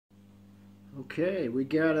Okay, we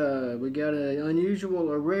got a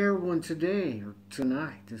unusual, a rare one today or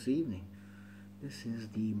tonight, this evening. This is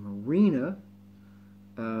the Marina.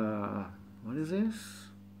 What is this?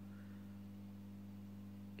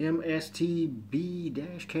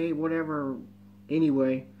 MSTB-K, whatever.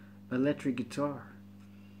 Anyway, electric guitar.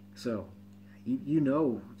 So, you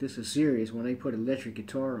know this is serious when they put electric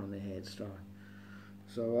guitar on the headstock.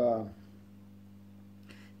 So,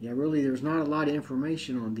 yeah, really, there's not a lot of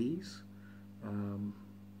information on these. Um,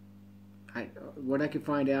 what I could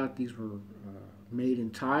find out, these were made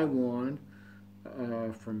in Taiwan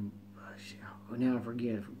from, now I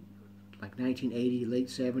forget, like 1980, late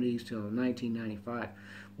 70s till 1995,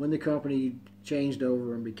 when the company changed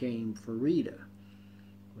over and became Farida,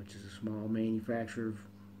 which is a small manufacturer of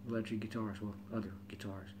electric guitars, well, other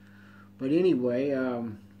guitars. But anyway,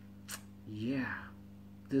 yeah,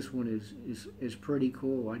 this one is pretty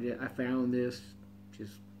cool. I found this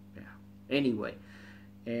just, yeah. Anyway,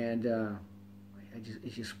 and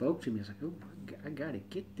it just spoke to me. I was like, oh, I gotta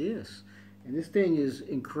get this. And this thing is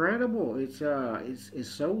incredible. It's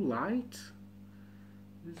so light.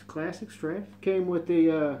 It's classic Strat. Came with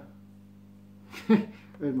the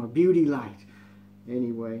with my beauty light.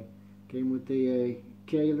 Anyway, came with the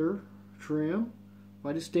Kaler trim.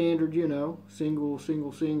 By the standard, you know, single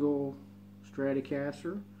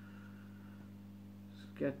Stratocaster. It's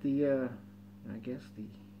got the I guess the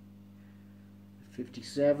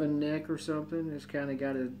 57 neck or something. It's kind of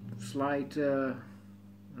got a slight, I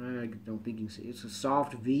don't think you can see, it's a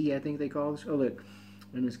soft V, I think they call this. Oh, look,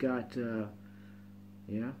 and it's got,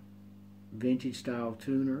 yeah, vintage style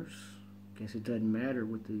tuners. Guess it doesn't matter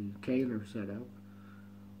with the Kaler setup.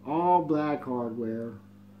 All black hardware.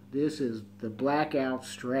 This is the blackout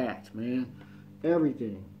Strat, man.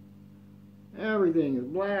 Everything is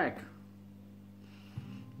black.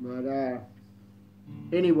 But,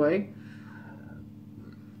 anyway,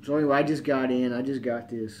 so anyway, I just got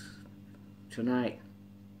this tonight,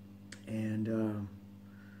 and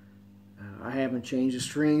I haven't changed the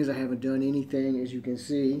strings. I haven't done anything, as you can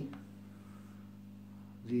see.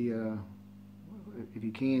 The if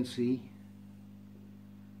you can see,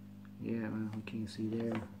 yeah, well, we can't see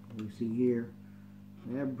there. We see here.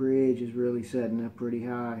 That bridge is really setting up pretty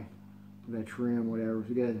high. That trim, whatever.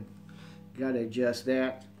 So you gotta adjust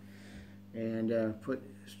that and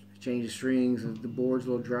change the strings. The board's a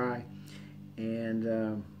little dry.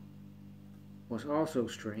 And what's also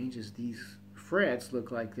strange is these frets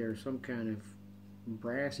look like they're some kind of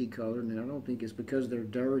brassy color. Now I don't think it's because they're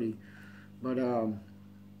dirty, but oh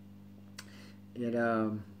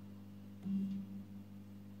yeah.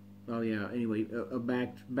 Anyway,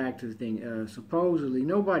 back to the thing. Supposedly,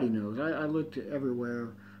 nobody knows. I looked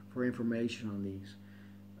everywhere for information on these.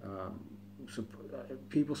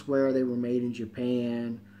 People swear they were made in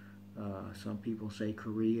Japan. Some people say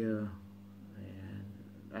Korea,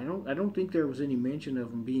 and I don't think there was any mention of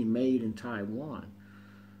them being made in Taiwan.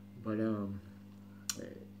 But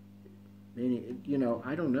you know,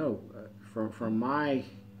 I don't know. From my,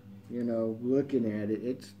 you know, looking at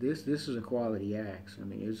it, this is a quality axe. I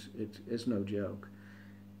mean, it's no joke.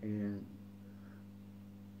 And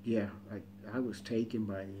yeah, I was taken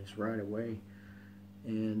by this right away.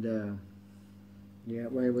 And yeah,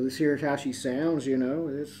 well, let's hear how she sounds, you know.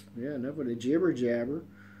 Yeah, enough of the jibber jabber.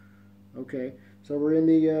 Okay, so we're in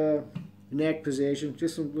the neck position.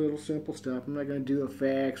 Just some little simple stuff. I'm not going to do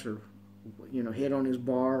effects or, you know, hit on his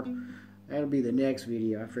bar. That'll be the next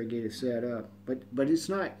video after I get it set up. But it's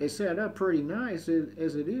set up pretty nice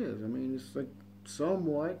as it is. I mean, it's like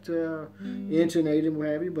somewhat intonated, what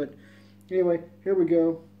have you. But anyway, here we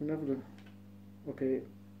go. Enough of the. Okay,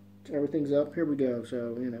 everything's up. Here we go.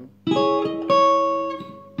 So, you know.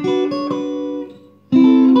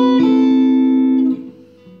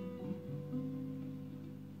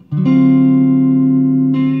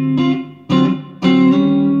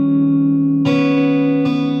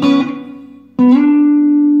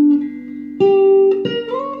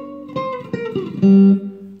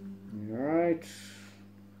 Alright,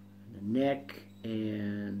 the neck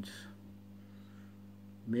and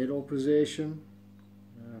middle position.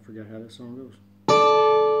 I forgot how that song goes.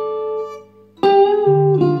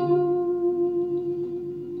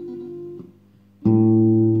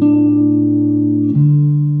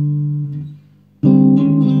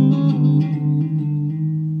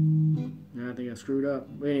 I think I screwed up.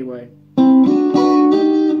 Anyway.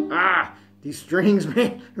 These strings,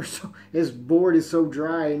 man, this board is so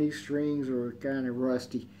dry and these strings are kind of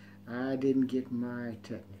rusty. I didn't get my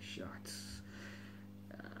tetanus shots.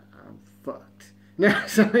 I'm fucked. No,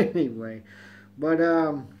 so anyway. But,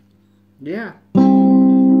 yeah.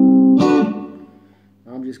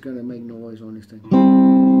 I'm just gonna make noise on this thing.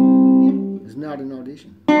 It's not an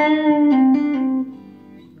audition. I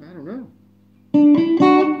don't know.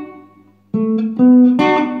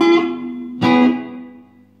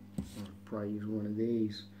 I'll probably use one of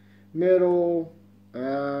these. Middle,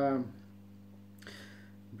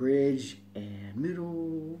 bridge, and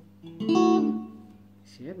middle.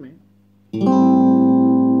 Shit, man.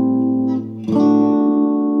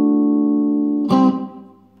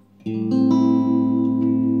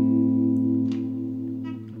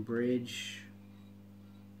 Bridge.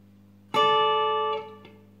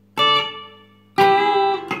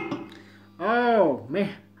 Oh man,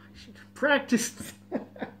 I should have practiced.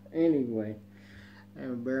 Anyway,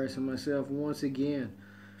 I'm embarrassing myself once again.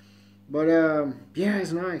 But yeah,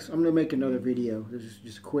 it's nice. I'm gonna make another video. This is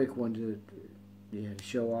just a quick one to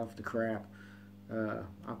show off the crap.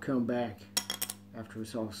 I'll come back after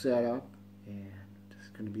it's all set up, and it's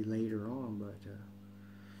gonna be later on. But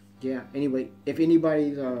yeah. Anyway, if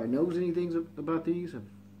anybody knows anything about these,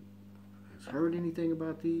 has heard anything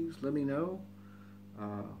about these, let me know.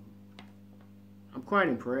 I'm quite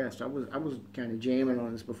impressed. I was kind of jamming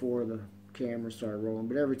on this before the camera started rolling,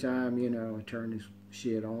 but every time I turn this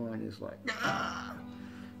shit on, it's like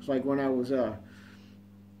it's like when I was on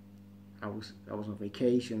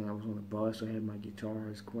vacation. I was on a bus. I had my guitar.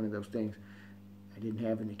 It's one of those things I didn't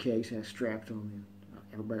have in the case. I had strapped on me.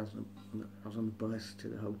 Everybody I was on the bus to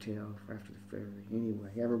the hotel after the ferry.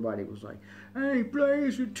 Anyway, everybody was like, "Hey, play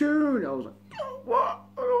us a tune." I was like, "What?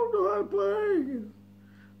 I don't know how to play."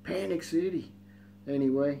 Panic City.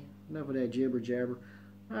 Anyway, enough of that jibber jabber.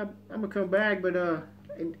 I'm gonna come back, but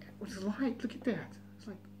and what's it like? Look at that. It's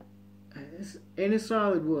like, it's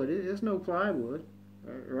solid wood. It's no plywood,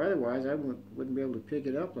 or otherwise I wouldn't be able to pick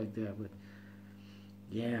it up like that. But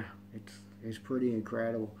yeah, it's pretty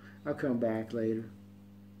incredible. I'll come back later.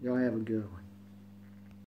 Y'all have a good one.